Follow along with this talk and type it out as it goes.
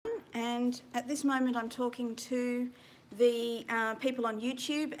and at this moment I'm talking to the people on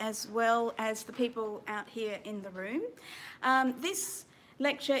YouTube as well as the people out here in the room. This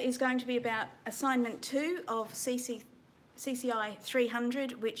lecture is going to be about Assignment 2 of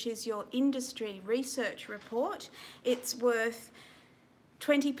CCI300, which is your industry research report. It's worth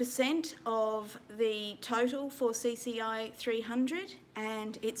 20% of the total for CCI300,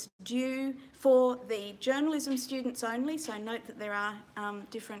 and it's due for the journalism students only, so note that there are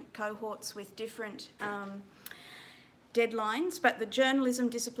different cohorts with different deadlines, but the journalism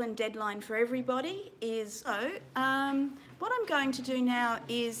discipline deadline for everybody is what I'm going to do now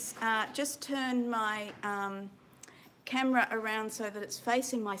is just turn my camera around so that it's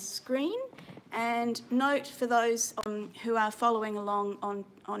facing my screen. And note for those who are following along on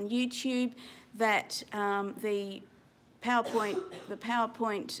YouTube that the PowerPoint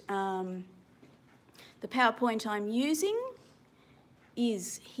I'm using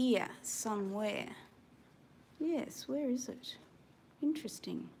is here somewhere. Yes, where is it?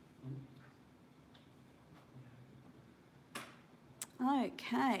 Interesting.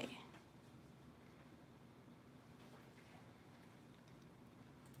 Okay.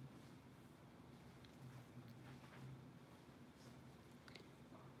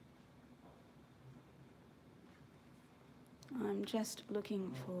 I'm just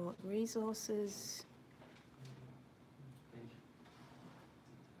looking for resources.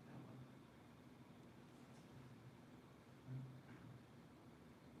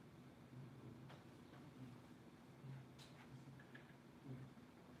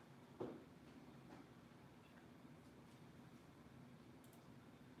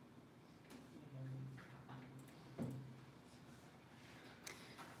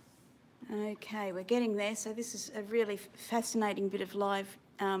 Okay, we're getting there. So this is a really fascinating bit of live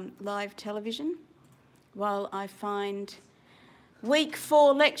television. While I find Week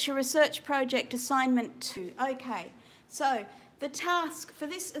 4 Lecture Research Project Assignment 2. Okay, so the task for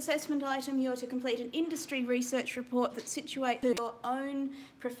this assessment item, you're to complete an industry research report that situates your own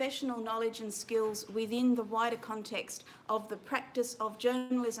professional knowledge and skills within the wider context of the practice of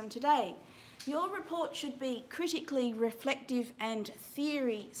journalism today. Your report should be critically reflective and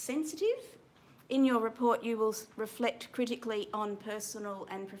theory sensitive. In your report, you will reflect critically on personal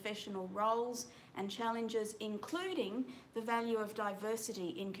and professional roles and challenges, including the value of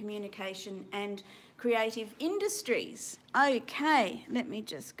diversity in communication and creative industries. Okay, let me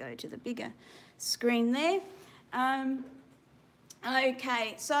just go to the bigger screen there.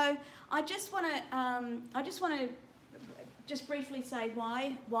 Okay, so I just want to just briefly say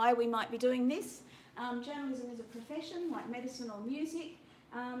why we might be doing this. Journalism is a profession like medicine or music,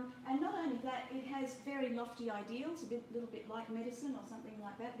 and not only that, it has very lofty ideals, a little bit like medicine or something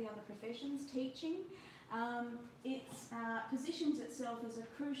like that, the other professions, teaching. It positions itself as a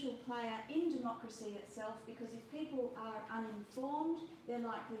crucial player in democracy itself, because if people are uninformed, they're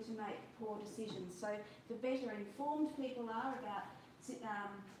likely to make poor decisions. So the better informed people are about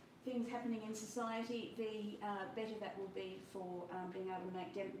things happening in society, the better that will be for being able to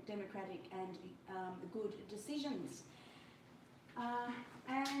make democratic and good decisions.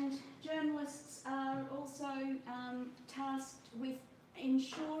 And journalists are also tasked with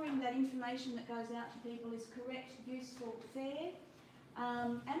ensuring that information that goes out to people is correct, useful, fair,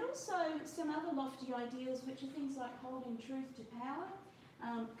 and also some other lofty ideals, which are things like holding truth to power,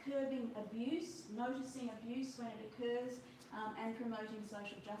 curbing abuse, noticing abuse when it occurs, and promoting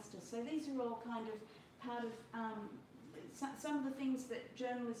social justice. So these are all kind of part of some of the things that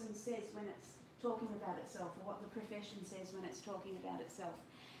journalism says when it's talking about itself, or what the profession says when it's talking about itself.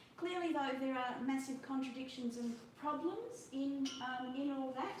 Clearly, though, there are massive contradictions and problems in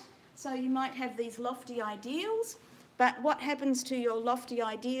all that. So you might have these lofty ideals, but what happens to your lofty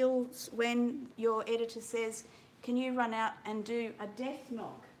ideals when your editor says, can you run out and do a death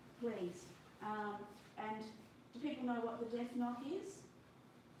knock, please? And do people know what the death knock is?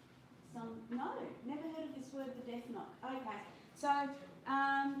 No, never heard of this word, the death knock. Okay, so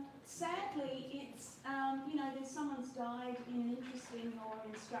sadly, it's, there's someone's died in an interesting or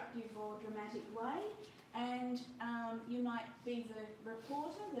instructive or dramatic way, and you might be the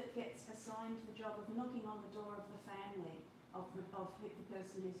reporter that gets assigned the job of knocking on the door of the family of the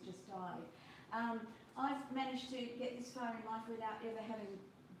person who's just died. I've managed to get this far in life without ever having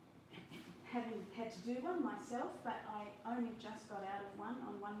had to do one myself, but I only just got out of one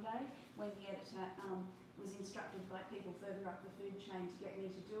on one day when the editor was instructed by people further up the food chain to get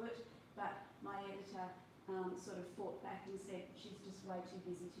me to do it, but my editor sort of fought back and said, she's just way too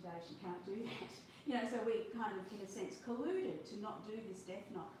busy today, she can't do that. So we kind of, in a sense, colluded to not do this death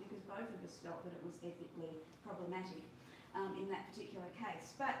knock, because both of us felt that it was ethically problematic in that particular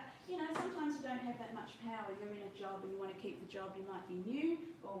case. But, you know, sometimes you don't have that much power. You're in a job and you want to keep the job. You might be new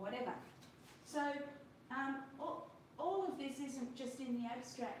or whatever. So all of this isn't just in the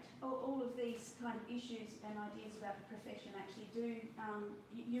abstract. All of these kind of issues and ideas about the profession actually do,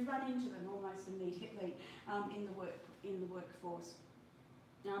 you run into them almost immediately in the workforce.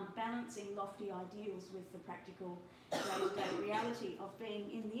 Balancing lofty ideals with the practical day-to-day reality of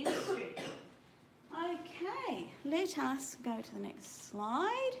being in the industry. Okay, let us go to the next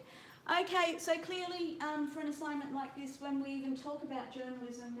slide. Okay, so clearly for an assignment like this, when we even talk about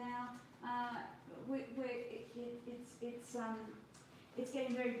journalism now, it's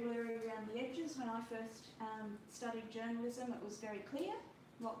getting very blurry around the edges. When I first studied journalism, it was very clear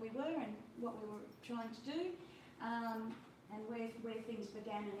what we were and what we were trying to do, and where things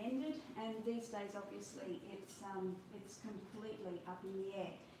began and ended. And these days, obviously, it's completely up in the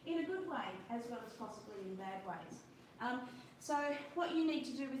air, in a good way as well as possibly in bad ways. So what you need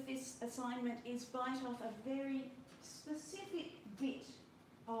to do with this assignment is bite off a very specific bit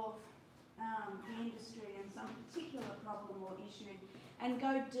of the industry and some particular problem or issue, and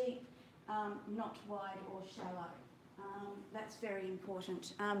go deep, not wide or shallow. That's very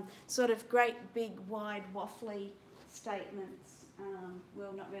important. Sort of great, big, wide, waffly statements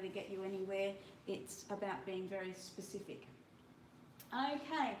will not really get you anywhere. It's about being very specific.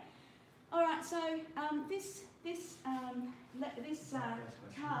 Okay. All right. So this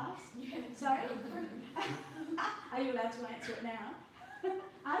task. Sorry. Are you allowed to answer it now?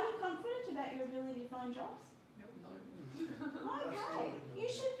 Are you confident about your ability to find jobs? No. Okay, you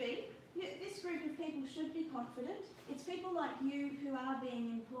should be. This group of people should be confident. It's people like you who are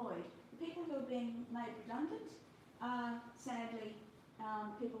being employed. The people who are being made redundant are, sadly,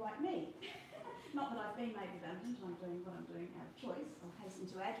 people like me. Not that I've been made redundant, I'm doing what I'm doing out of choice, I'll hasten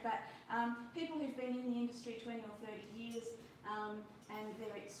to add, but people who've been in the industry 20 or 30 years, and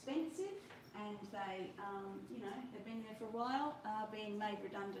they're expensive, and they, you know, they've been there for a while, are being made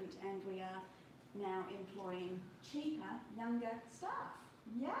redundant, and we are now employing cheaper, younger staff.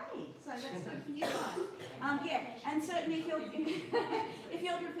 Yay! So that's good for you guys. Yeah, and certainly if you're if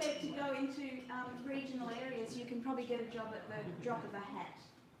you're prepared to go into regional areas, you can probably get a job at the drop of a hat.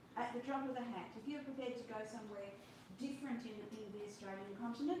 At the drop of a hat. If you're prepared to go somewhere different in the Australian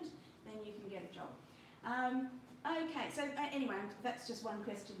continent, then you can get a job. Okay, so anyway, that's just one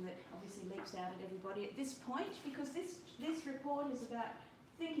question that obviously leaps out at everybody at this point, because this report is about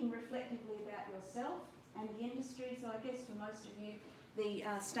thinking reflectively about yourself and the industry. So I guess for most of you, the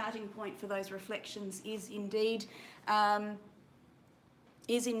starting point for those reflections is indeed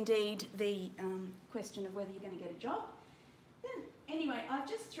the question of whether you're going to get a job. Anyway, I've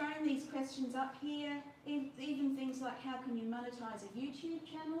just thrown these questions up here, even things like how can you monetize a YouTube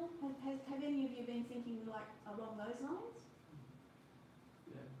channel? Have any of you been thinking like along those lines?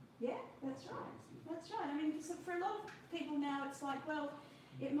 Yeah, that's right. That's right. I mean, so for a lot of people now, it's like, well,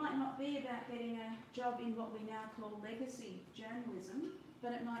 it might not be about getting a job in what we now call legacy journalism,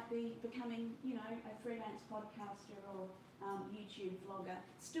 but it might be becoming, you know, a freelance podcaster or YouTube vlogger,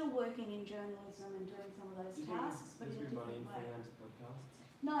 still working in journalism and doing some of those tasks, but in a different way.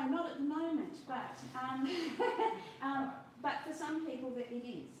 No, not at the moment, but but for some people it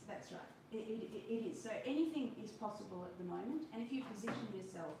is. That's right. It is. So anything is possible at the moment, and if you position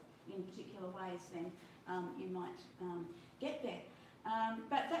yourself in particular ways, then you might get there.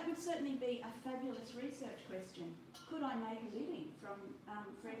 But that would certainly be a fabulous research question. Could I make a living from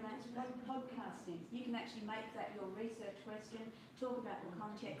freelance podcasting? You can actually make that your research question, talk about the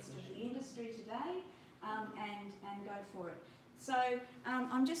context of the industry today, and go for it. So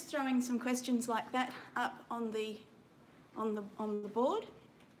I'm just throwing some questions like that up on the board.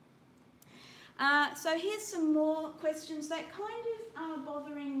 So here's some more questions that kind of are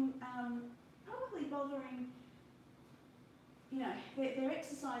bothering, probably bothering. You know, they're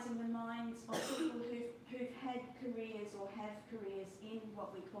exercising the minds of people who've had careers or have careers in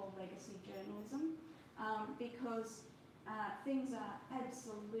what we call legacy journalism, because things are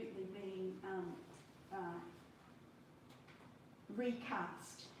absolutely being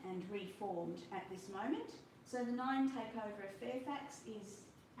recast and reformed at this moment. So the 9 takeover of Fairfax is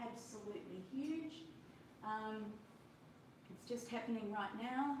absolutely huge. It's just happening right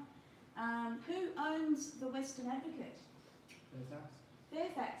now. Who owns the Western Advocate?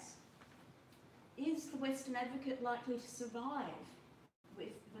 Fairfax. Is the Western Advocate likely to survive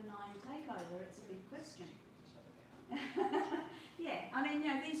with the 9 takeover? It's a big question. Yeah, I mean, you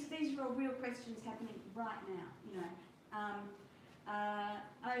know, these are all real questions happening right now, you know.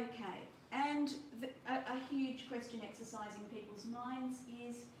 Okay, and a huge question exercising people's minds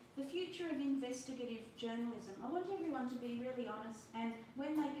is the future of investigative journalism. I want everyone to be really honest, and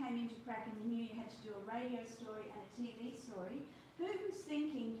when they came into and you knew you had to do a radio story and a TV story, who was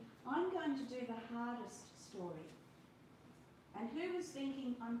thinking, I'm going to do the hardest story? And who was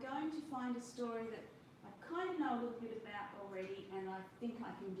thinking, I'm going to find a story that I kind of know a little bit about already and I think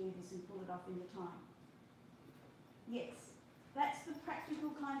I can do this and pull it off in the time? Yes, that's the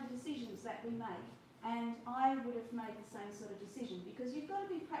practical kind of decisions that we make. And I would have made the same sort of decision, because you've got to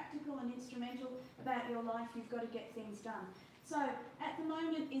be practical and instrumental about your life. You've got to get things done. So at the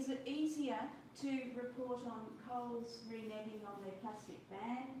moment, is it easier to report on Coles reneging on their plastic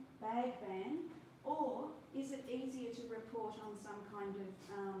bag ban, or is it easier to report on some kind of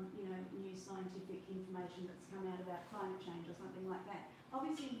new scientific information that's come out about climate change or something like that?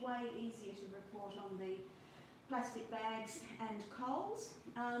 Obviously, way easier to report on the plastic bags and Coles.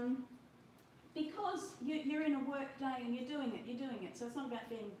 Because you're in a work day and you're doing it. So it's not about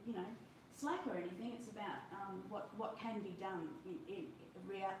being, slack or anything. It's about what can be done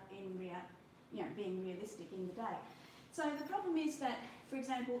being realistic in the day. So the problem is that, for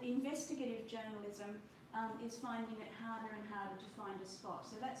example, investigative journalism is finding it harder and harder to find a spot.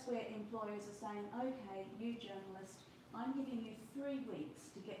 So that's where employers are saying, okay, you journalist, I'm giving you 3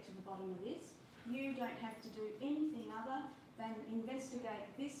 weeks to get to the bottom of this. You don't have to do anything other than investigate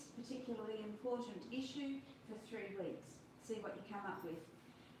this particularly important issue for 3 weeks. See what you come up with.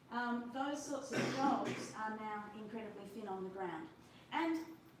 Those sorts of jobs are now incredibly thin on the ground. And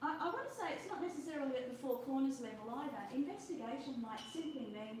I want to say it's not necessarily at the Four Corners level either. Investigation might simply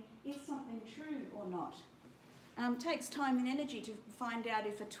mean, is something true or not? Takes time and energy to find out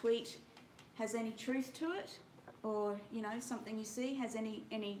if a tweet has any truth to it, or something you see has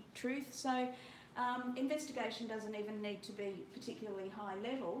any truth. So investigation doesn't even need to be particularly high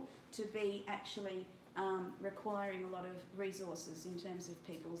level to be actually requiring a lot of resources in terms of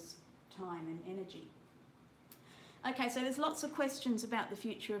people's time and energy. Okay, so there's lots of questions about the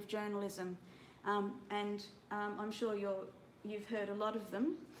future of journalism, and I'm sure you've heard a lot of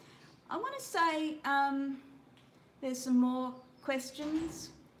them. I want to say there's some more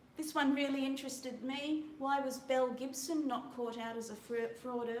questions. This one really interested me. Why was Belle Gibson not caught out as a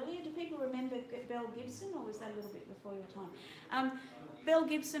fraud earlier? Do people remember Belle Gibson, or was that a little bit before your time? Belle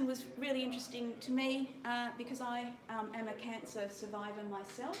Gibson was really interesting to me because I am a cancer survivor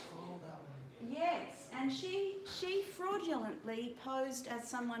myself. Yes, and she fraudulently posed as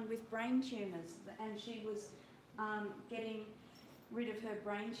someone with brain tumours, and she was getting rid of her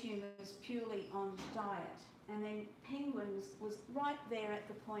brain tumours purely on diet. And then Penguin was right there at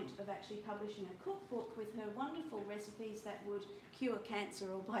the point of actually publishing a cookbook with her wonderful recipes that would cure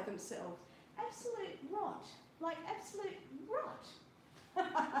cancer all by themselves. Absolute rot, like absolute rot,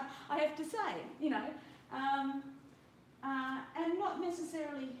 I have to say, and not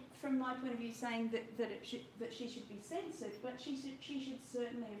necessarily from my point of view saying that she should be censored, but she should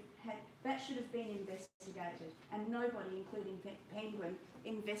certainly have that should have been investigated, and nobody, including Penguin,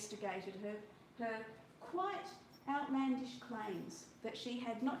 investigated her quite outlandish claims that she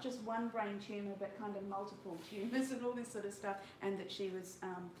had not just one brain tumour but kind of multiple tumours and all this sort of stuff, and that she was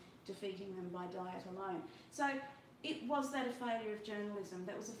defeating them by diet alone. So was that a failure of journalism?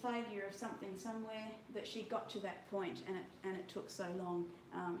 That was a failure of something somewhere that she got to that point, and it took so long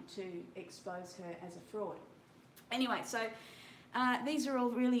to expose her as a fraud. Anyway, so these are all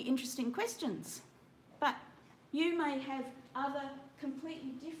really interesting questions, but you may have other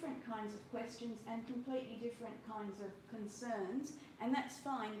completely different kinds of questions and completely different kinds of concerns, and that's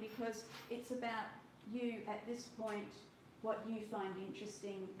fine, because it's about you at this point, what you find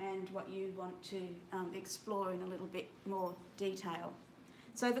interesting and what you want to explore in a little bit more detail.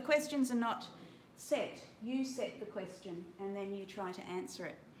 So the questions are not set. You set the question and then you try to answer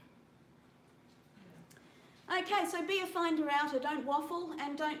it. Okay, so be a finder-outer, don't waffle,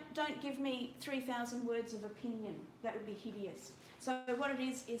 and don't give me 3,000 words of opinion. That would be hideous. So what it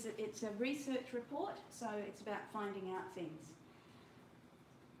is it's a research report, so it's about finding out things.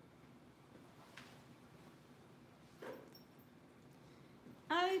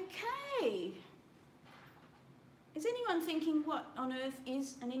 Okay. Is anyone thinking what on earth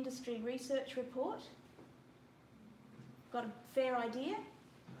is an industry research report? Got a fair idea?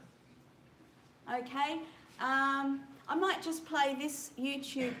 Okay. I might just play this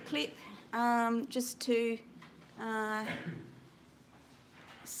YouTube clip just to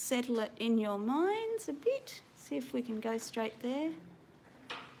settle it in your minds a bit. See if we can go straight there.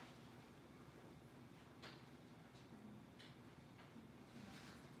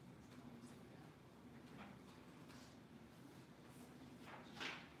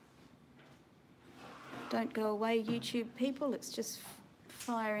 Don't go away, YouTube people, it's just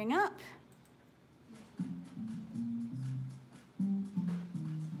firing up.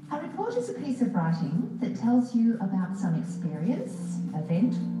 A report report is a piece of writing that tells you about some experience,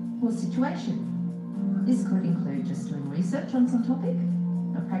 event, or situation. This could include just doing research on some topic,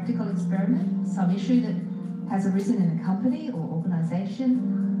 a practical experiment, some issue that has arisen in a company or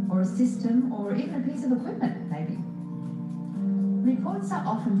organisation, or a system, or even a piece of equipment, maybe. Reports are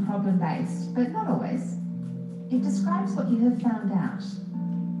often problem-based, but not always. It describes what you have found out,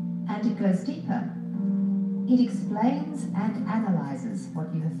 and it goes deeper. It explains and analyses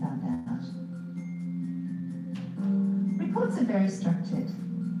what you have found out. Reports are very structured,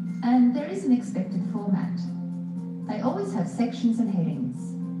 and there is an expected format. They always have sections and headings.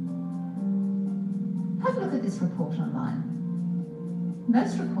 Have a look at this report online.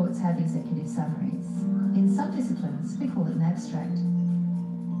 Most reports have executive summaries. In some disciplines, we call it an abstract.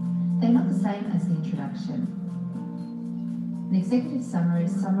 They're not the same as the introduction. An executive summary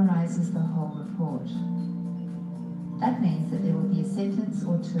summarises the whole report. That means that there will be a sentence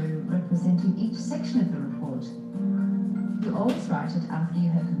or two representing each section of the report. You always write it after you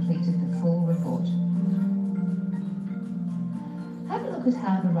have completed the full report. Have a look at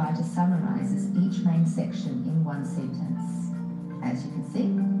how the writer summarises each main section in one sentence. As you can see,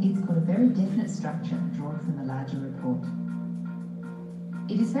 it's got a very definite structure drawn from the larger report.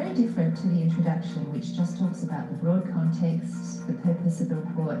 It is very different to the introduction, which just talks about the broad context, the purpose of the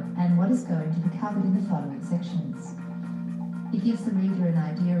report, and what is going to be covered in the following sections. It gives the reader an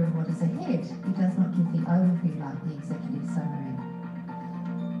idea of what is ahead. It does not give the overview like the executive summary.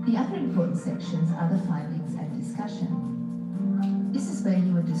 The other important sections are the findings and discussion. This is where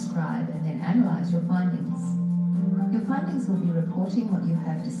you would describe and then analyse your findings. Your findings will be reporting what you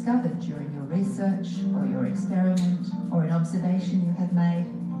have discovered during your research or your experiment or an observation you have made.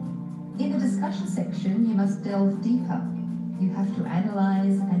 In the discussion section, you must delve deeper. You have to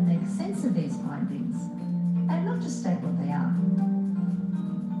analyse and make sense of these findings and not just state what they are.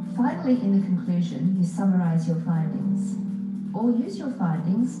 Finally, in the conclusion, you summarise your findings or use your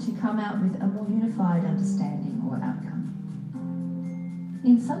findings to come out with a more unified understanding or outcome.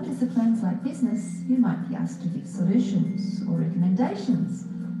 In some disciplines like business, you might be asked to give solutions or recommendations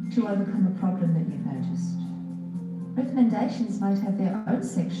to overcome a problem that you've noticed. Recommendations might have their own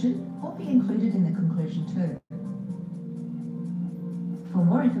section or be included in the conclusion too. For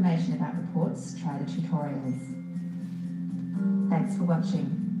more information about reports, try the tutorials. Thanks for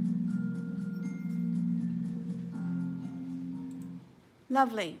watching.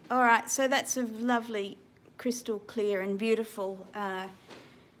 Lovely. All right, so that's a lovely, crystal clear and beautiful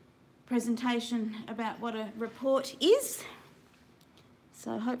presentation about what a report is.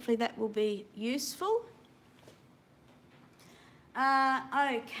 So hopefully that will be useful.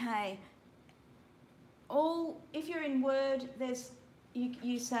 Okay. If you're in Word,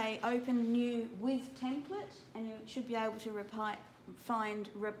 you say open new with template, and you should be able to find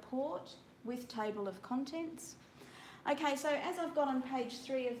report with table of contents. Okay, so as I've got on page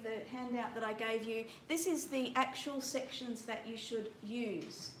 3 of the handout that I gave you, this is the actual sections that you should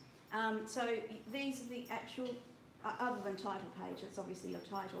use. So these are the actual, other than title page, it's obviously your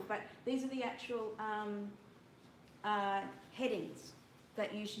title, but these are the actual headings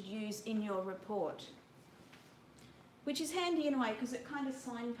that you should use in your report, which is handy in a way because it kind of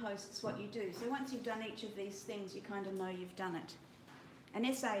signposts what you do. So once you've done each of these things, you kind of know you've done it. An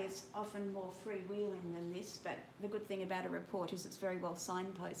essay is often more freewheeling than this, but the good thing about a report is it's very well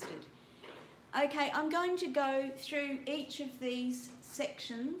signposted. Okay, I'm going to go through each of these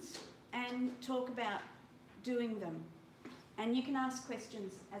sections and talk about doing them. And you can ask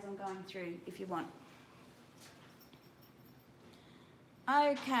questions as I'm going through if you want.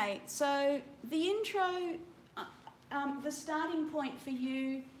 Okay, so the intro, the starting point for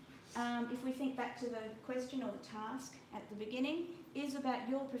you, if we think back to the question or the task at the beginning, is about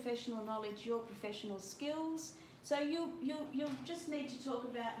your professional knowledge, your professional skills. So you'll just need to talk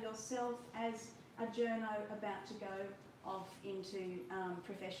about yourself as a journo about to go off into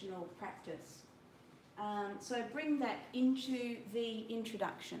professional practice. So bring that into the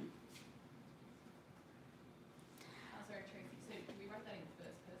introduction. Sorry, Tracy, so do we write that in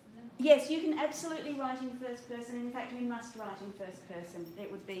first person then? Yes, you can absolutely write in first person. In fact, we must write in first person.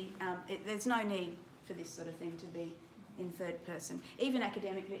 It would be, there's no need for this sort of thing to be in third person. Even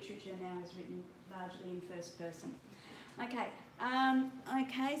academic literature now is written largely in first person. Okay,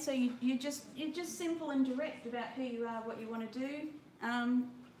 okay. So you're just simple and direct about who you are, what you want to do,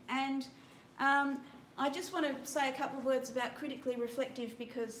 and I just want to say a couple of words about critically reflective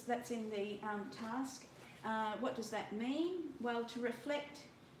because that's in the task. What does that mean? Well, to reflect,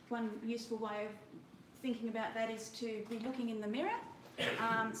 one useful way of thinking about that is to be looking in the mirror.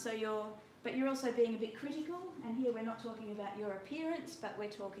 So you're but you're also being a bit critical, and here we're not talking about your appearance, but we're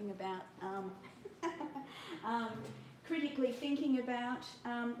talking about critically thinking about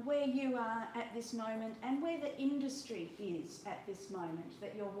where you are at this moment and where the industry is at this moment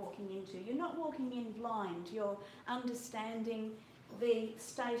that you're walking into. You're not walking in blind, you're understanding the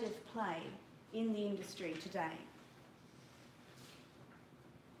state of play in the industry today.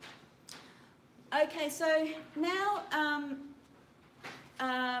 Okay, so now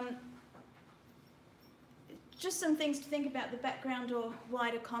just some things to think about the background or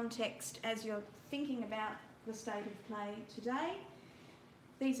wider context as you're thinking about the state of play today.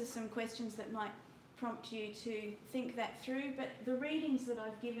 These are some questions that might prompt you to think that through, but the readings that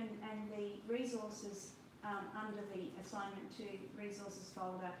I've given and the resources under the Assignment 2 resources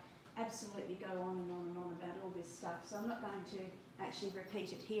folder absolutely go on and on and on about all this stuff, so I'm not going to actually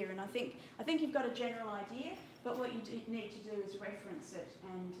repeat it here, and I think you've got a general idea, but what you need to do is reference it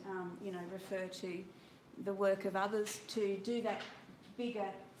and you know, refer to the work of others to do that bigger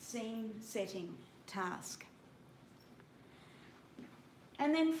scene setting task.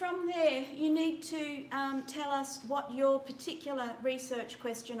 And then from there, you need to tell us what your particular research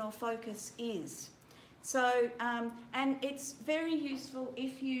question or focus is. So, and it's very useful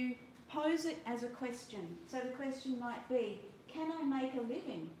if you pose it as a question. So the question might be, can I make a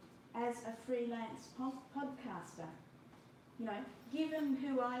living as a freelance podcaster? You know, given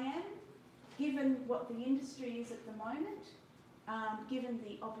who I am, given what the industry is at the moment, given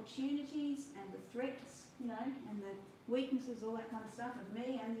the opportunities and the threats, you know, and the weaknesses, all that kind of stuff of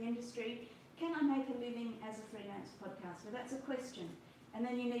me and the industry, can I make a living as a freelance podcaster? That's a question. And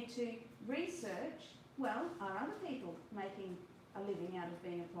then you need to research, well, are other people making a living out of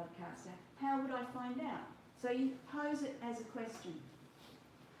being a podcaster? How would I find out? So you pose it as a question.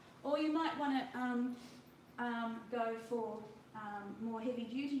 Or you might want to go for more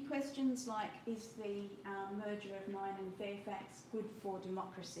heavy-duty questions like, is the merger of Nine and Fairfax good for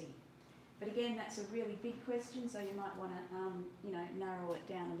democracy? But again, that's a really big question, so you might want to, you know, narrow it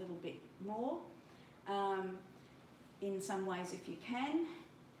down a little bit more in some ways if you can.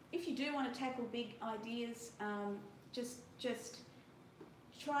 If you do want to tackle big ideas, just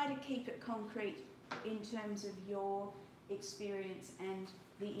try to keep it concrete in terms of your experience and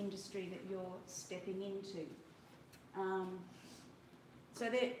the industry that you're stepping into. So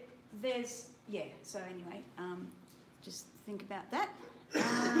there's, yeah, so anyway, just think about that.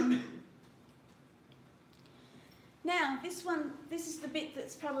 Now, this is the bit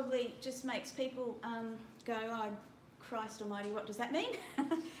that's probably just makes people go, oh, Christ almighty, what does that mean?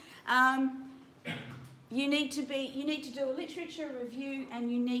 You need to do a literature review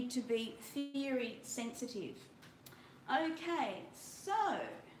and you need to be theory sensitive. Okay, so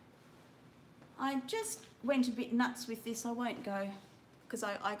I just went a bit nuts with this. I won't go, because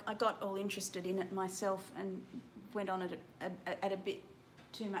I got all interested in it myself and went on it at a bit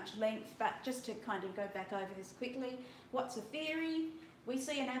too much length, but just to kind of go back over this quickly. What's a theory? We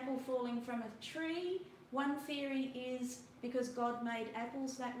see an apple falling from a tree. One theory is because God made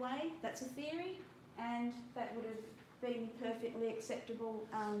apples that way. That's a theory, and that would have been perfectly acceptable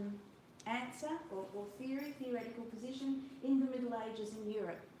answer or theory, theoretical position in the Middle Ages in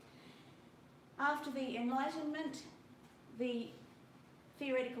Europe. After the Enlightenment, the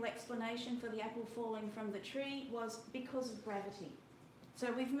theoretical explanation for the apple falling from the tree was because of gravity.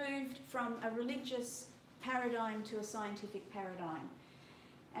 So we've moved from a religious paradigm to a scientific paradigm.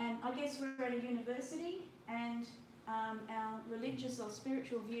 And I guess we're at a university, and our religious or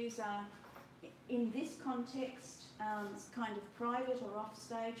spiritual views are, in this context, kind of private or off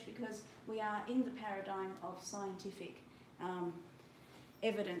stage, because we are in the paradigm of scientific,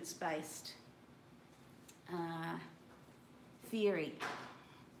 evidence-based theory.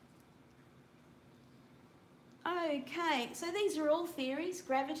 Okay, so these are all theories: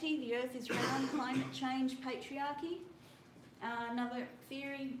 gravity, the earth is round, climate change, patriarchy. Another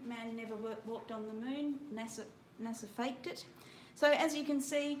theory, man never walked on the moon, NASA faked it. So as you can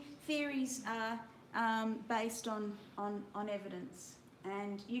see, theories are based on evidence,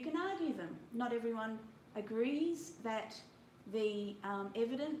 and you can argue them. Not everyone agrees that the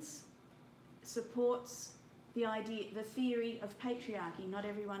evidence supports the theory of patriarchy. Not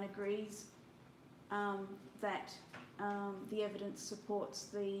everyone agrees that the evidence supports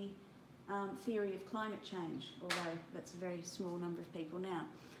the theory of climate change, although that's a very small number of people now.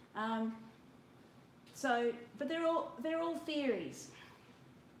 But they're all theories.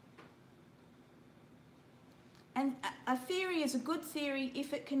 And a theory is a good theory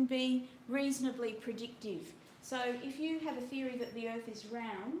if it can be reasonably predictive. So if you have a theory that the earth is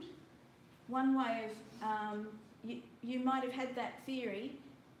round, one way of, you might have had that theory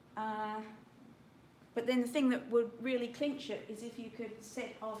but then the thing that would really clinch it is if you could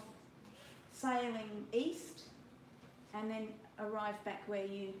set off sailing east and then arrive back where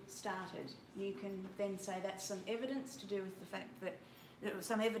you started. You can then say that's some evidence to do with the fact that there was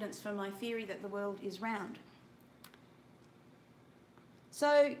some evidence for my theory that the world is round.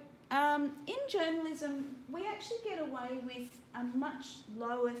 So in journalism, we actually get away with a much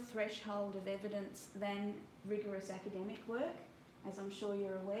lower threshold of evidence than rigorous academic work, as I'm sure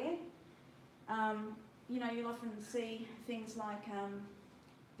you're aware. You know, you'll often see things like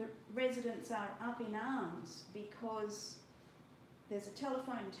the residents are up in arms because there's a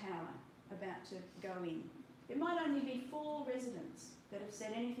telephone tower about to go in. It might only be 4 residents that have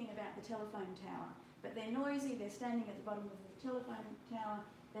said anything about the telephone tower, but they're noisy, they're standing at the bottom of the telephone tower,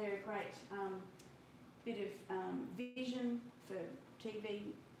 they're a great bit of vision for TV,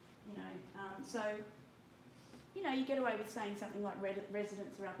 you know, so, you know, you get away with saying something like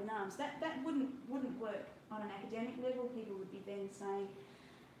residents are up in arms. That wouldn't work on an academic level. People would be then saying,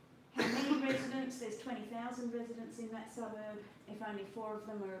 how many residents? There's 20,000 residents in that suburb. If only 4 of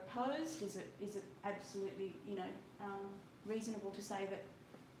them are opposed, is it absolutely, you know, reasonable to say that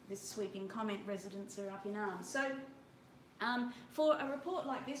this sweeping comment, residents are up in arms? So for a report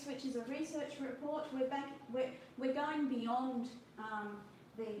like this, which is a research report, we're going beyond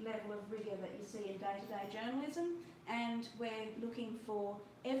the level of rigour that you see in day-to-day journalism, and we're looking for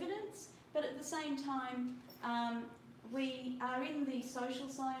evidence, but at the same time we are in the social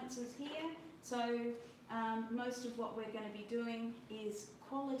sciences here, so most of what we're going to be doing is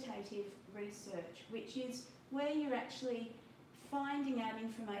qualitative research, which is where you're actually finding out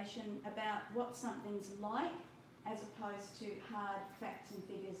information about what something's like as opposed to hard facts and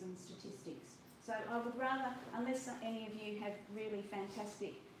figures and statistics. So I would rather, unless any of you have really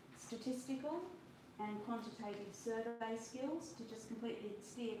fantastic statistical and quantitative survey skills, to just completely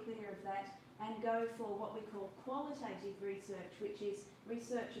steer clear of that and go for what we call qualitative research, which is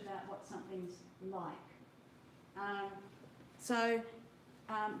research about what something's like.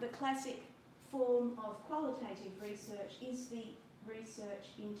 The classic form of qualitative research is the research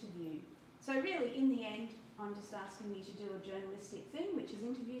interview. So really, in the end, I'm just asking you to do a journalistic thing, which is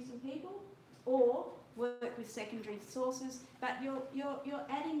interview some people, or work with secondary sources, but you're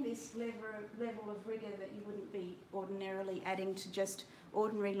adding this level of rigour that you wouldn't be ordinarily adding to just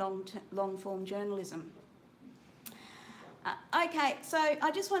ordinary long-form journalism. Okay, so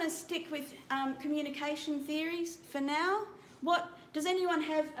I just want to stick with communication theories for now. Does anyone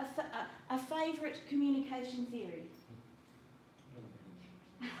have a favourite communication theory?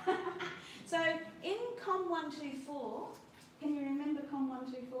 So in COM 124, can you remember COM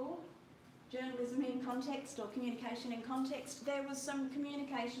 124? Journalism in context or communication in context. There was some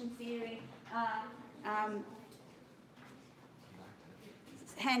communication theory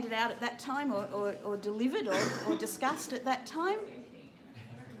handed out at that time or delivered or discussed at that time.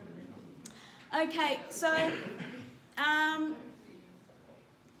 Okay, so I'm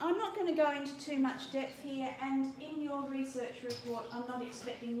not going to go into too much depth here, and in your research report I'm not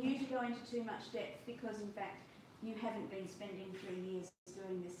expecting you to go into too much depth because in fact you haven't been spending 3 years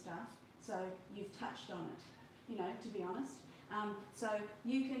doing this stuff, so you've touched on it, you know, to be honest. So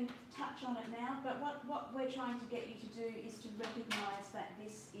you can touch on it now, but what we're trying to get you to do is to recognise that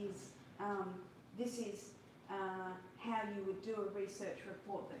this is how you would do a research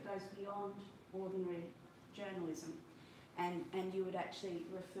report that goes beyond ordinary journalism, and you would actually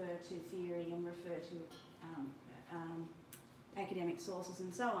refer to theory and refer to academic sources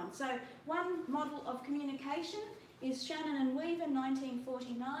and so on. So one model of communication is Shannon and Weaver,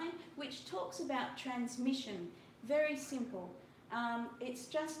 1949, which talks about transmission. Very simple. It's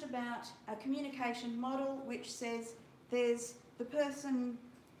just about a communication model which says there's the person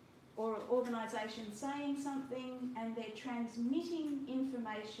or organisation saying something and they're transmitting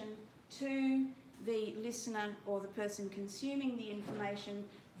information to the listener or the person consuming the information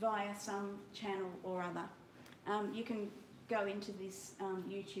via some channel or other. You can go into this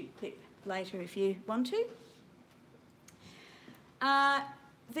YouTube clip later if you want to.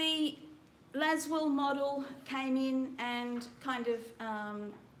 The Laswell model came in and kind of,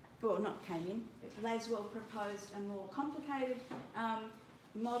 well, not came in, but Laswell proposed a more complicated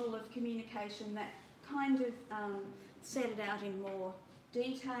model of communication that kind of set it out in more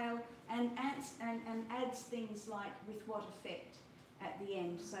detail and adds things like with what effect at the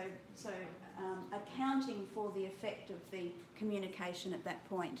end, so accounting for the effect of the communication at that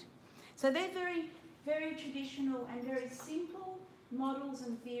point. So they're very, very traditional and very simple models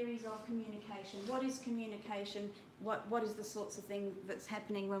and theories of communication. What is communication? What is the sorts of thing that's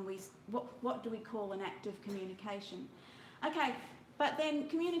happening when what do we call an act of communication? Okay, But then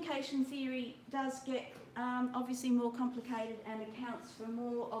communication theory does get obviously more complicated and accounts for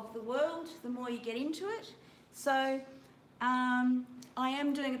more of the world the more you get into it. So I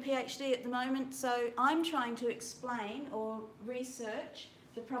am doing a PhD at the moment, so I'm trying to explain or research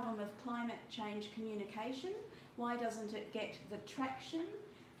the problem of climate change communication. Why doesn't it get the traction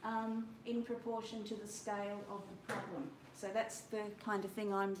in proportion to the scale of the problem? So that's the kind of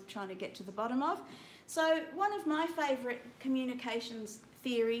thing I'm trying to get to the bottom of. So one of my favourite communications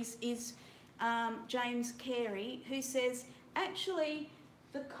theories is James Carey, who says actually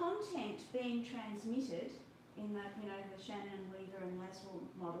the content being transmitted in the, the Shannon, Weaver and Laswell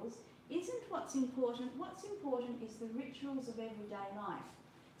models isn't what's important. What's important is the rituals of everyday life.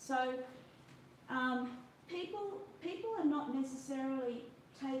 So people are not necessarily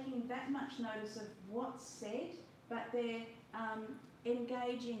taking that much notice of what's said, but they're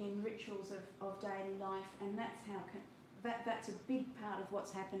engaging in rituals of daily life, and that's how that's a big part of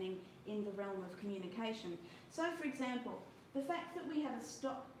what's happening in the realm of communication. So, for example, the fact that we have a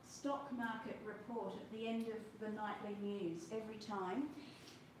stock market report at the end of the nightly news every time,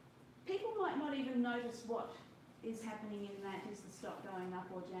 people might not even notice what is happening in that. Is the stock going up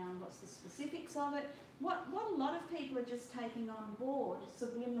or down? What's the specifics of it? What a lot of people are just taking on board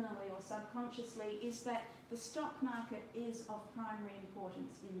subliminally or subconsciously is that the stock market is of primary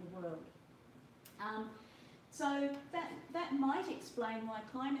importance in the world. So that might explain why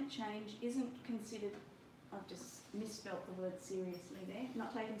climate change isn't considered, I've just misspelt the word seriously there,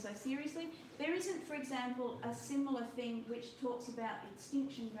 not taken so seriously. There isn't, for example, a similar thing which talks about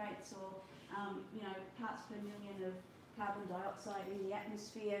extinction rates or parts per million of carbon dioxide in the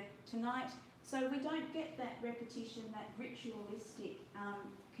atmosphere tonight. So we don't get that repetition, that ritualistic,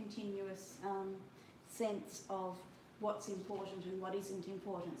 continuous sense of what's important and what isn't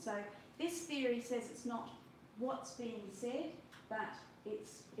important. So this theory says it's not what's being said, but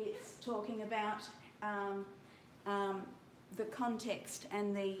it's talking about the context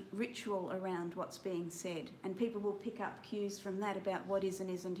and the ritual around what's being said, and people will pick up cues from that about what is and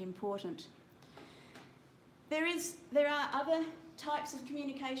isn't important. There are other types of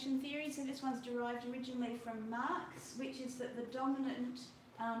communication theories, so this one's derived originally from Marx, which is that the dominant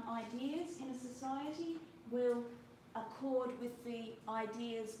ideas in a society will accord with the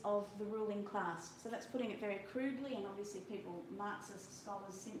ideas of the ruling class. So that's putting it very crudely, and obviously Marxist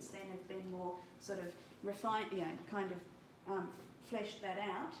scholars since then have been more sort of refined, kind of fleshed that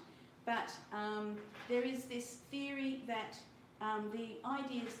out. But there is this theory that the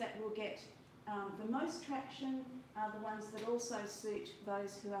ideas that will get the most traction are the ones that also suit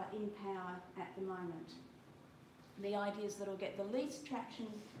those who are in power at the moment. The ideas that will get the least traction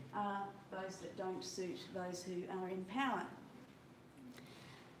are those that don't suit those who are in power.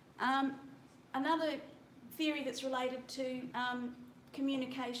 Another theory that's related to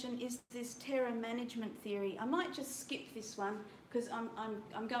communication is this terror management theory. I might just skip this one because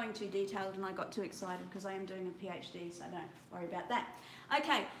I'm going too detailed and I got too excited because I am doing a PhD, so don't worry about that.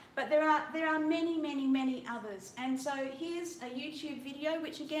 Okay, but there are many others, and so here's a YouTube video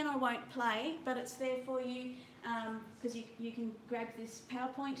which again I won't play, but it's there for you because you can grab this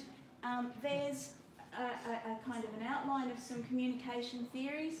PowerPoint. There's a kind of an outline of some communication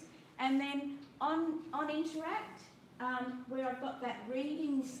theories, and then on Interact, where I've got that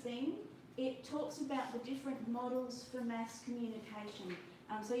readings thing, it talks about the different models for mass communication.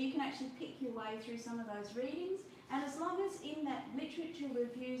 So you can actually pick your way through some of those readings, and as long as in that literature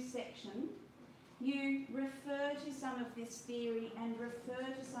review section you refer to some of this theory and refer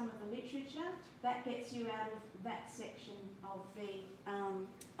to some of the literature, that gets you out of that section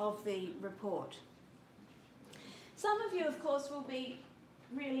of the report. Some of you, of course, will be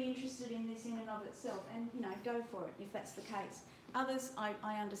really interested in this in and of itself, and go for it if that's the case. Others,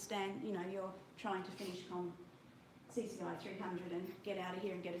 I understand, you're trying to finish CCI300 and get out of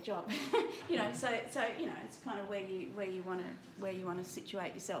here and get a job. So it's kind of where you want to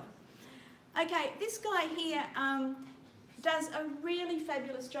situate yourself. Okay, this guy here does a really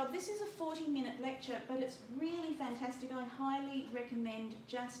fabulous job. This is a 40-minute lecture, but it's really fantastic. I highly recommend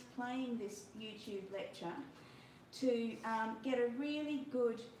just playing this YouTube lecture to get a really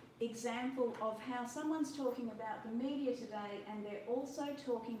good example of how someone's talking about the media today, and they're also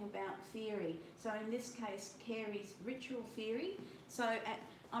talking about theory. So in this case, Carey's ritual theory. So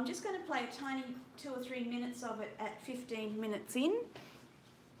I'm just going to play a tiny 2 or 3 minutes of it at 15 minutes in,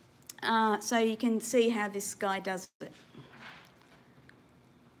 so you can see how this guy does it.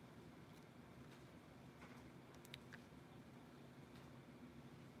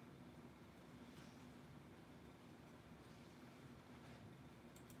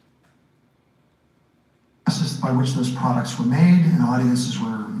 by which those products were made and audiences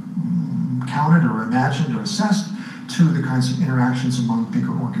were counted or imagined or assessed, to the kinds of interactions among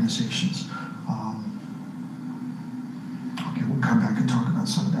bigger organizations. Okay, we'll come back and talk about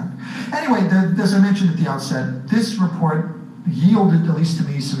some of that. Anyway, as I mentioned at the outset, this report yielded, at least to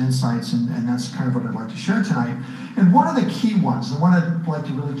me, some insights, and that's kind of what I'd like to share tonight. And one of the key ones, the one I'd like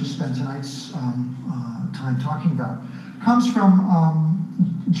to really just spend tonight's time talking about, comes from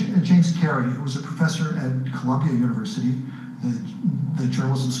James Carey, who was a professor at Columbia University, the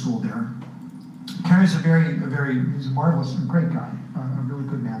journalism school there. Carey's he's a marvelous and great guy, a really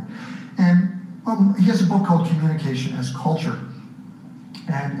good man. And he has a book called Communication as Culture.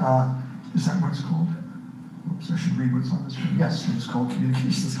 And is that what it's called? Oops, I should read what's on the screen. Yes, it's called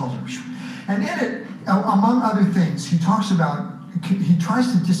Communication as Culture. And in it, among other things, he tries to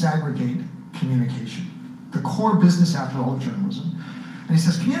disaggregate communication, the core business, after all, of journalism. And he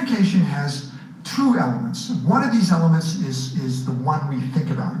says communication has two elements. One of these elements is the one we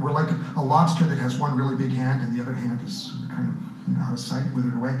think about. We're like a lobster that has one really big hand and the other hand is kind of out of sight,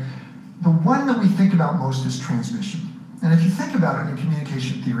 withered away. The one that we think about most is transmission. And if you think about it in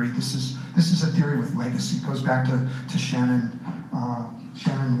communication theory, this is a theory with legacy. It goes back to Shannon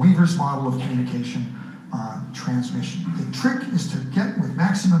Weaver's model of communication, transmission. The trick is to get, with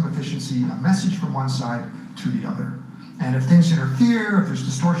maximum efficiency, a message from one side to the other. And if things interfere, if there's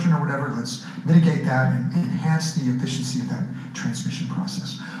distortion or whatever, let's mitigate that and enhance the efficiency of that transmission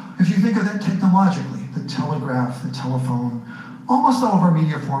process. If you think of that technologically, the telegraph, the telephone, almost all of our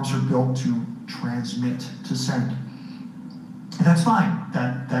media forms are built to transmit, to send. And that's fine.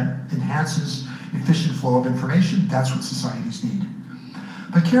 That enhances efficient flow of information. That's what societies need.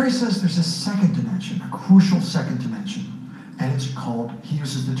 But Carey says there's a second dimension, a crucial second dimension, and it's called, he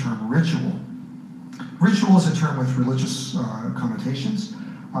uses the term ritual. Ritual is a term with religious connotations,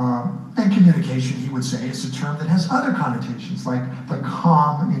 and communication, he would say, is a term that has other connotations, like the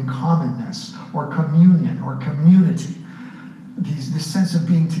calm in commonness, or communion, or community, this sense of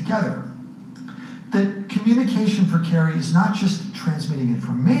being together. That communication for Carey is not just transmitting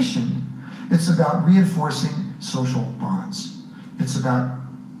information, it's about reinforcing social bonds. It's about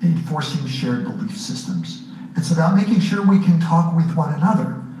enforcing shared belief systems. It's about making sure we can talk with one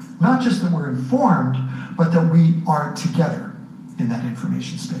another. Not just that we're informed, but that we are together in that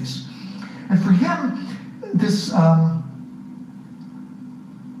information space. And for him, this,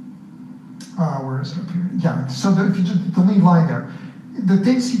 where is it up here? Yeah, so the lead line there, the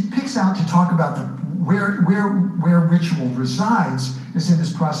things he picks out to talk about where ritual resides is in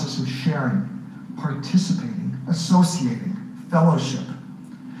this process of sharing, participating, associating, fellowship.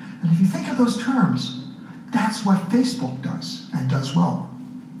 And if you think of those terms, that's what Facebook does, and does well.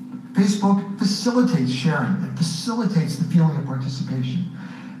 Facebook facilitates sharing. It facilitates the feeling of participation.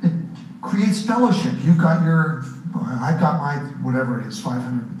 It creates fellowship. You've got I've got my, whatever it is,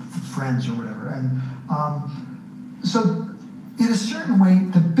 500 friends or whatever. And so in a certain way,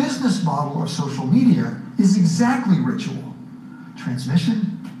 the business model of social media is exactly ritual.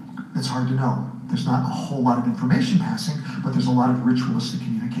 Transmission, it's hard to know. There's not a whole lot of information passing, but there's a lot of ritualistic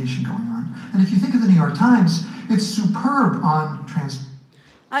communication going on. And if you think of the New York Times, it's superb on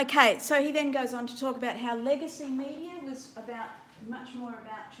Okay, so he then goes on to talk about how legacy media was much more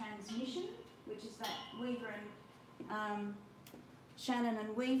about transmission, which is that Weaver and Shannon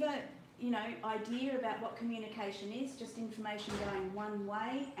and Weaver, idea about what communication is, just information going one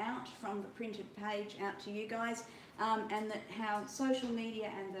way out from the printed page out to you guys, and that how social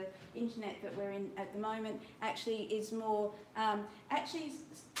media and the internet that we're in at the moment actually is more, actually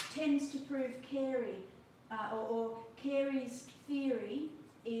tends to prove Carey, or Carey's theory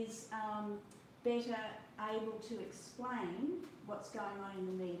is better able to explain what's going on in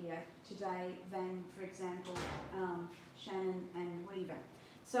the media today than, for example, Shannon and Weaver.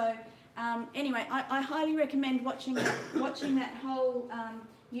 So anyway, I highly recommend watching that whole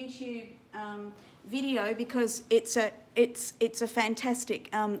YouTube video, because it's a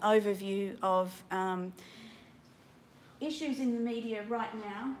fantastic overview of issues in the media right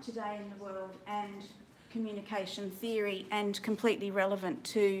now, today in the world, and communication theory, and completely relevant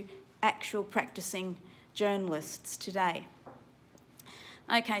to actual practicing journalists today.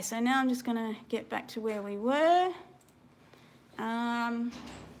 Okay, so now I'm just going to get back to where we were.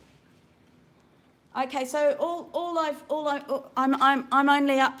 Okay, so I'm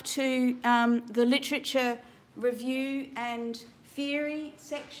only up to the literature review and theory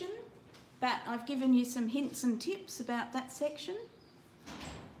section, but I've given you some hints and tips about that section.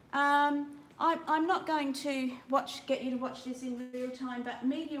 I'm not going to get you to watch this in real time, but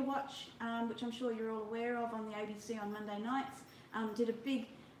Media Watch, which I'm sure you're all aware of on the ABC on Monday nights, did a big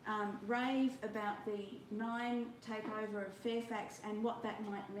rave about the 9 takeover of Fairfax and what that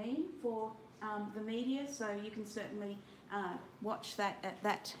might mean for the media. So you can certainly watch that at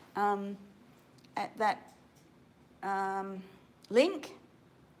that link.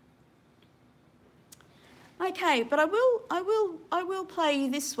 Okay, but I will play you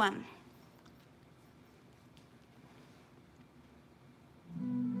this one.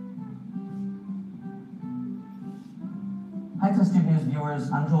 Hi Tube News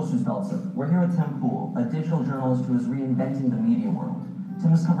viewers, I'm Joel Schustelzer. We're here with Tim Poole, a digital journalist who is reinventing the media world. Tim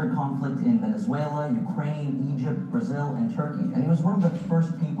has covered conflict in Venezuela, Ukraine, Egypt, Brazil, and Turkey, and he was one of the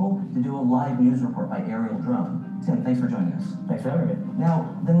first people to do a live news report by aerial drone. Tim, thanks for joining us. Thanks for having me.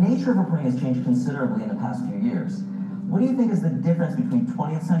 Now, the nature of reporting has changed considerably in the past few years. What do you think is the difference between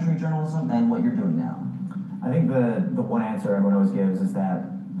 20th century journalism and what you're doing now? I think the one answer everyone always gives is that,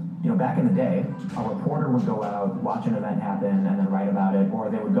 back in the day, a reporter would go out, watch an event happen, and then write about it, or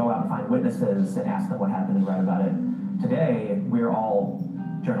they would go out and find witnesses and ask them what happened and write about it. Today, we're all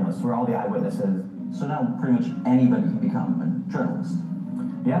journalists. We're all the eyewitnesses. So now pretty much anybody can become a journalist.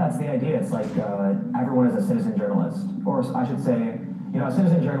 Yeah, that's the idea. It's like everyone is a citizen journalist. Or I should say, a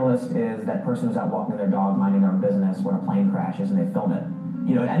citizen journalist is that person who's out walking their dog, minding their own business when a plane crashes and they film it.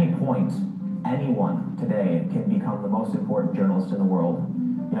 At any point, anyone today can become the most important journalist in the world.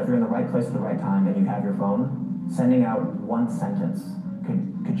 If you're in the right place at the right time and you have your phone, sending out one sentence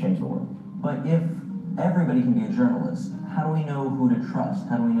could change the world. But if everybody can be a journalist, how do we know who to trust?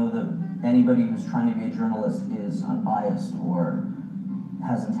 How do we know that anybody who's trying to be a journalist is unbiased or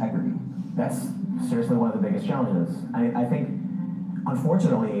has integrity? That's seriously one of the biggest challenges. I think,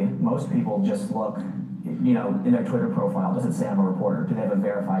 unfortunately, most people just look, in their Twitter profile, does it say I'm a reporter? Do they have a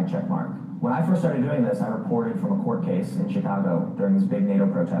verified check mark? When I first started doing this, I reported from a court case in Chicago during these big NATO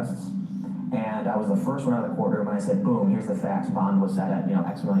protests. And I was the first one out of the courtroom, and I said, boom, here's the facts. Bond was set at,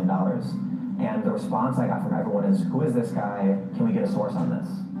 X million dollars. And the response I got from everyone is, who is this guy? Can we get a source on this?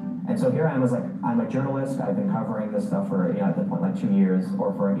 And so here I am, I'm a journalist. I've been covering this stuff for, at that point, 2 years,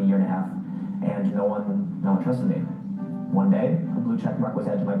 or for a year and a half. And no one trusted me. One day, a blue check mark was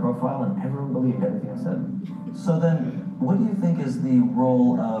added to my profile, and everyone believed everything I said. So then, what do you think is the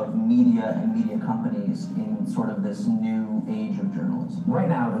role of media and media companies in sort of this new age of journalism? Right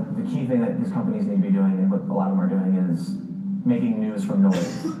now, the key thing that these companies need to be doing, and what a lot of them are doing, is making news from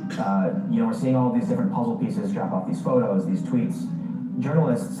noise. We're seeing all these different puzzle pieces drop off these photos, these tweets.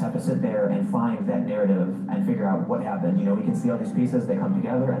 Journalists have to sit there and find that narrative and figure out what happened. We can see all these pieces, they come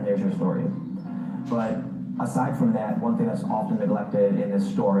together, and there's your story. But aside from that, one thing that's often neglected in this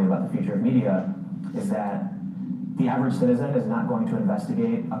story about the future of media is that the average citizen is not going to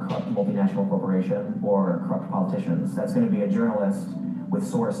investigate a corrupt multinational corporation or corrupt politicians. That's going to be a journalist with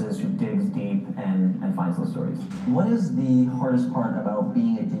sources who digs deep and finds those stories. What is the hardest part about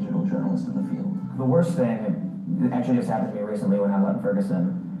being a digital journalist in the field? The worst thing, it actually just happened to me recently when I was out in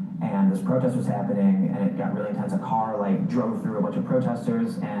Ferguson, and this protest was happening, and it got really intense. A car drove through a bunch of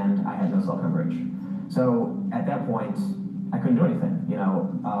protesters, and I had no cell coverage. So at that point, I couldn't do anything.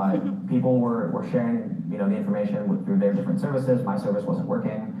 People were sharing, the information through their different services. My service wasn't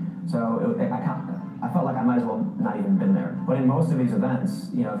working, so I felt like I might as well not even been there. But in most of these events,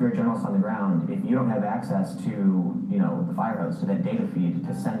 if you're a journalist on the ground, if you don't have access to, the fire hose, to that data feed,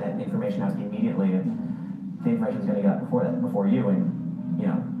 to send that information out immediately, the information's going to get out before you. And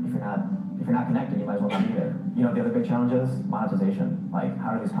if you're not connected, you might as well not be there. The other big challenge is monetization.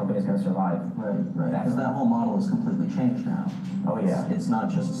 How are these companies going to survive? Right. Because that whole model has completely changed now. Oh yeah. It's not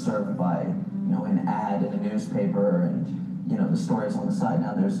just served by an ad in a newspaper and the stories on the side.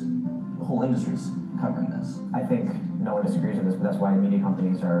 Now there's whole industries covering this. I think no one disagrees with this, but that's why media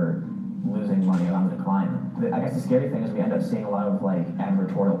companies are losing money on the decline. I guess the scary thing is we end up seeing a lot of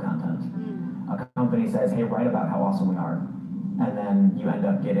advertorial content. A company says, hey, write about how awesome we are. And then you end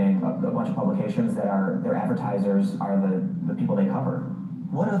up getting a bunch of publications that their advertisers are the people they cover.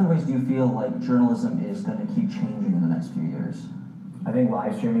 What other ways do you feel like journalism is going to keep changing in the next few years? I think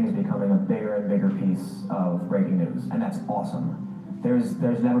live streaming is becoming a bigger and bigger piece of breaking news, and that's awesome. There's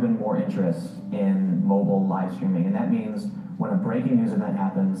never been more interest in mobile live streaming, and that means when a breaking news event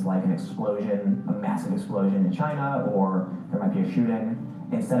happens, like an explosion, a massive explosion in China, or there might be a shooting,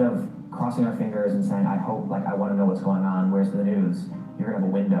 instead of crossing our fingers and saying, I want to know what's going on, where's the news, you're going to have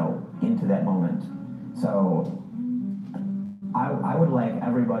a window into that moment. So I would like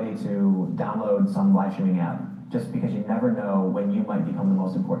everybody to download some live streaming app, just because you never know when you might become the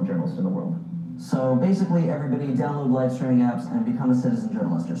most important journalist in the world. So basically, everybody download live streaming apps and become a citizen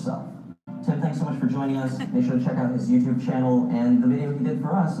journalist yourself. Tim, thanks so much for joining us. Make sure to check out his YouTube channel and the video he did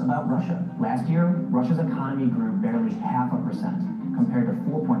for us about Russia. Last year, Russia's economy grew barely 0.5%. compared to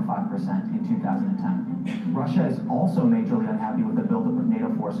 4.5% in 2010. Russia is also majorly unhappy with the buildup of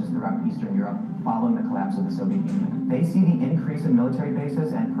NATO forces throughout Eastern Europe following the collapse of the Soviet Union. They see the increase in military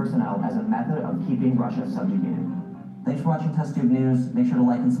bases and personnel as a method of keeping Russia subjugated. Thanks for watching TestTube News. Make sure to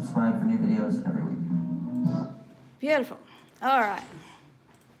like and subscribe for new videos every week. Beautiful. All right.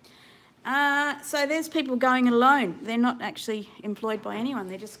 So there's people going alone. They're not actually employed by anyone.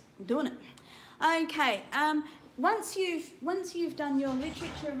 They're just doing it. Okay. Once you've done your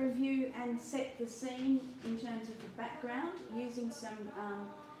literature review and set the scene in terms of the background, using some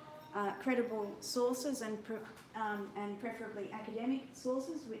credible sources and preferably academic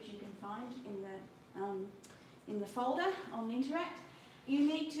sources, which you can find in the folder on Interact, you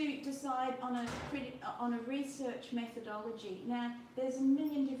need to decide on a research methodology. Now, there's a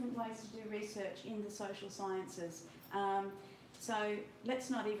million different ways to do research in the social sciences, so let's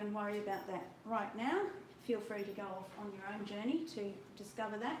not even worry about that right now. Feel free to go off on your own journey to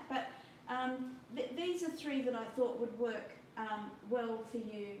discover that. But these are three that I thought would work well for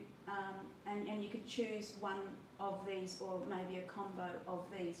you, and you could choose one of these or maybe a combo of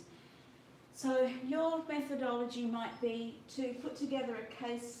these. So your methodology might be to put together a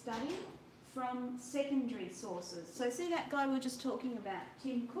case study from secondary sources. So see that guy we were just talking about,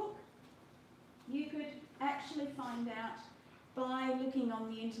 Tim Cook? You could actually find out by looking on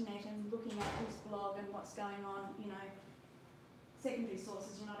the internet and looking at his blog and what's going on, you know, secondary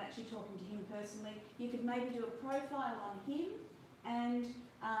sources, you're not actually talking to him personally. You could maybe do a profile on him and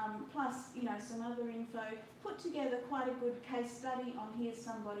plus, you know, some other info. Put together quite a good case study on here's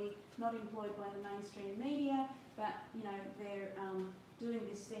somebody not employed by the mainstream media, but, you know, they're doing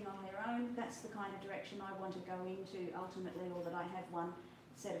this thing on their own. That's the kind of direction I want to go into ultimately, or that I have one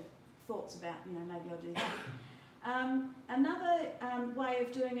set of thoughts about, you know, maybe I'll do that. Another way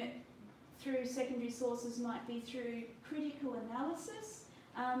of doing it through secondary sources might be through critical analysis.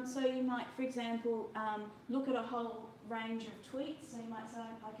 So you might, for example, look at a whole range of tweets. So you might say,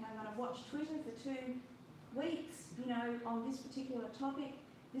 okay, I'm going to watch Twitter for 2 weeks, you know, on this particular topic.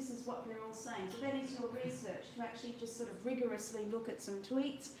 This is what they're all saying. So that is your research, to actually just sort of rigorously look at some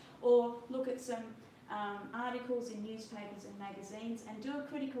tweets or look at some articles in newspapers and magazines and do a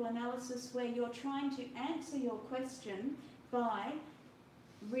critical analysis where you're trying to answer your question by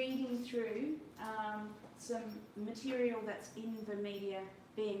reading through some material that's in the media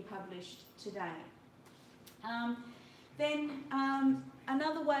being published today.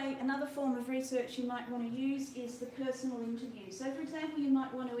 Another form of research you might want to use is the personal interview. So, for example, you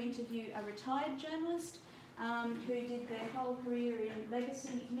might want to interview a retired journalist who did their whole career in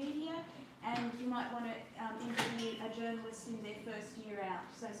legacy media, and you might want to interview a journalist in their first year out.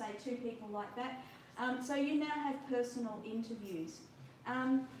 So, say 2 people like that. So you now have personal interviews.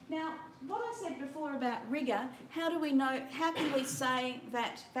 Now, what I said before about rigour, how do we know, how can we say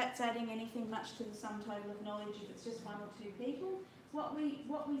that that's adding anything much to the sum total of knowledge if it's just 1 or 2 people? What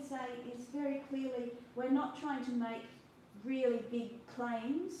we say is very clearly, we're not trying to make really big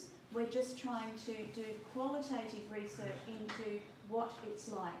claims, we're just trying to do qualitative research into what it's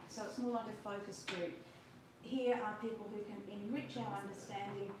like. So it's more like a focus group. Here are people who can enrich our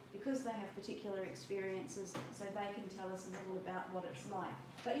understanding because they have particular experiences, so they can tell us a little about what it's like.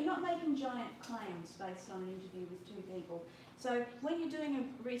 But you're not making giant claims based on an interview with 2 people. So when you're doing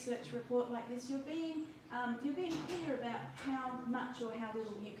a research report like this, you're being clear about how much or how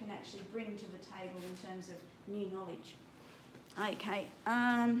little you can actually bring to the table in terms of new knowledge. Okay,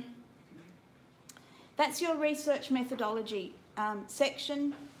 that's your research methodology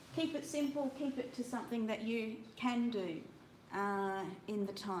section. Keep it simple, keep it to something that you can do in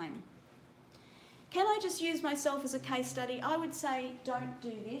the time. Can I just use myself as a case study? I would say don't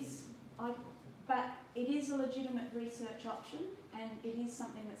do this, but it is a legitimate research option, and it is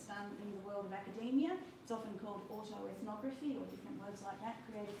something that's done in the world of academia. It's often called autoethnography, or different words like that,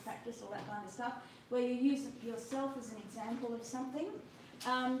 creative practice, all that kind of stuff, where you use yourself as an example of something.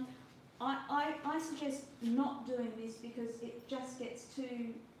 I suggest not doing this because it just gets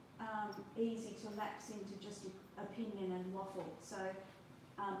too easy to lapse into just opinion and waffle. So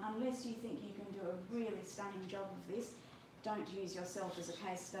unless you think you can do a really stunning job of this, don't use yourself as a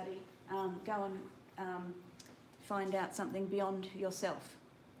case study. Go and find out something beyond yourself.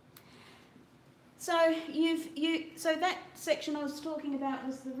 So so that section I was talking about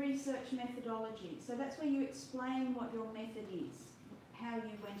was the research methodology. So that's where you explain what your method is, how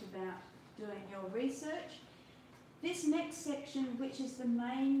you went about doing your research. This next section, which is the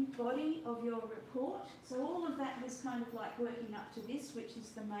main body of your report, so all of that was kind of like working up to this, which is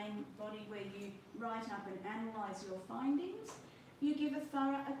the main body where you write up and analyse your findings. You give a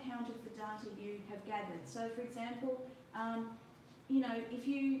thorough account of the data you have gathered. So, for example, you know, if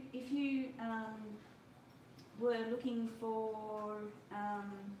you were looking for,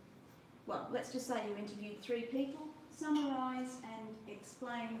 well, let's just say you interviewed 3 people, summarise and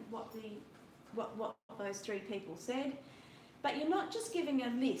explain what those 3 people said. But you're not just giving a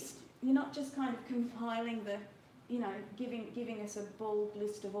list. You're not just kind of compiling the, you know, giving us a bald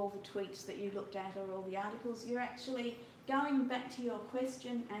list of all the tweets that you looked at or all the articles. You're actually going back to your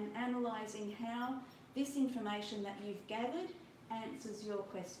question and analysing how this information that you've gathered answers your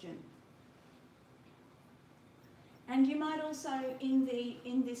question. And you might also, in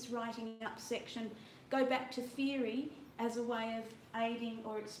this writing up section, go back to theory as a way of aiding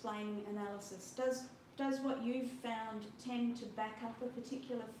or explaining analysis. Does what you've found tend to back up a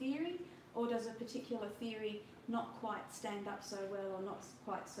particular theory, or does a particular theory not quite stand up so well or not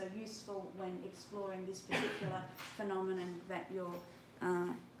quite so useful when exploring this particular phenomenon that you're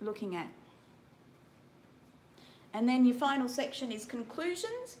looking at? And then your final section is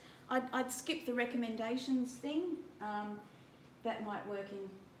conclusions. I'd skip the recommendations thing. That might work in,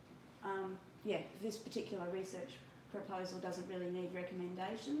 yeah, this particular research proposal doesn't really need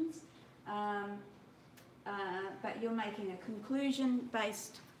recommendations. But you're making a conclusion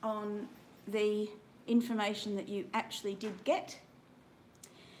based on the information that you actually did get.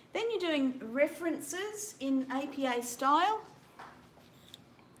 Then you're doing references in APA style.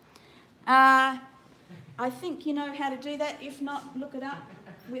 I think you know how to do that. If not, look it up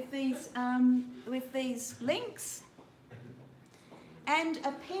with these links. And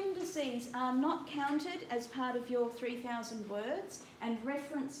appendices are not counted as part of your 3,000 words, and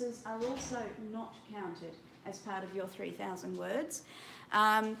references are also not counted as part of your 3,000 words.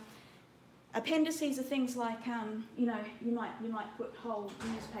 Appendices are things like, you know, you might put whole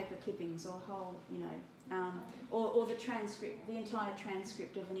newspaper clippings or whole, you know, or the transcript, the entire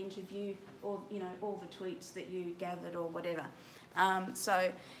transcript of an interview, or, you know, all the tweets that you gathered or whatever.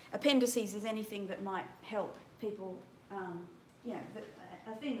 So appendices is anything that might help people, you know,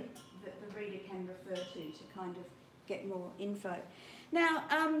 a thing that the reader can refer to kind of get more info. Now,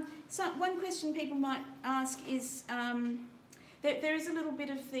 so one question people might ask is, there is a little bit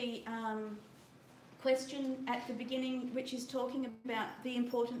of the question at the beginning which is talking about the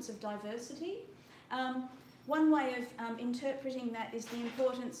importance of diversity. One way of interpreting that is the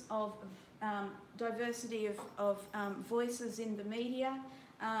importance of diversity of voices in the media.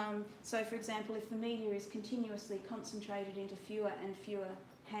 So, for example, if the media is continuously concentrated into fewer and fewer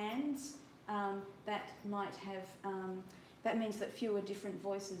hands, that might have, that means that fewer different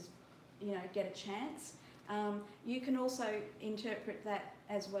voices, you know, get a chance. You can also interpret that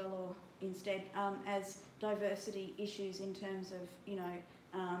as well, or instead, as diversity issues in terms of, you know,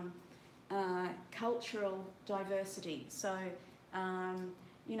 cultural diversity. So,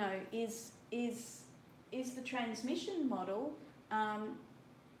 you know, is the transmission model,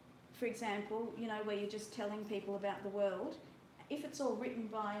 for example, you know, where you're just telling people about the world, if it's all written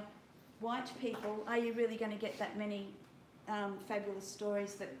by white people, are you really going to get that many fabulous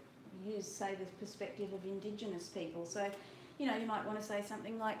stories that use, say, the perspective of Indigenous people? So, you know, you might want to say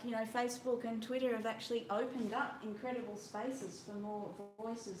something like, you know, Facebook and Twitter have actually opened up incredible spaces for more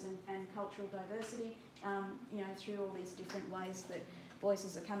voices and cultural diversity, you know, through all these different ways that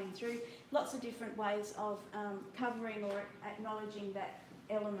voices are coming through. Lots of different ways of covering or acknowledging that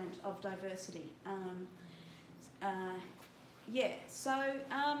element of diversity. Yeah, so,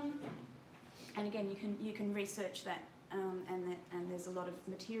 and again, you can research that, and there's a lot of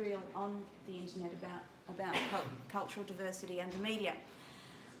material on the internet about cultural diversity and the media.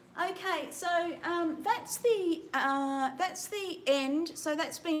 Okay, so that's the end. So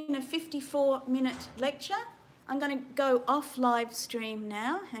that's been a 54-minute lecture. I'm going to go off live stream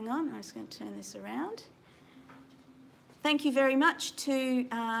now. Hang on, I'm just going to turn this around. Thank you very much to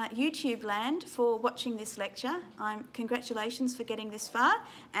YouTube land for watching this lecture. Congratulations for getting this far,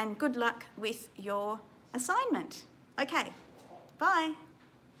 and good luck with your assignment. Okay, bye.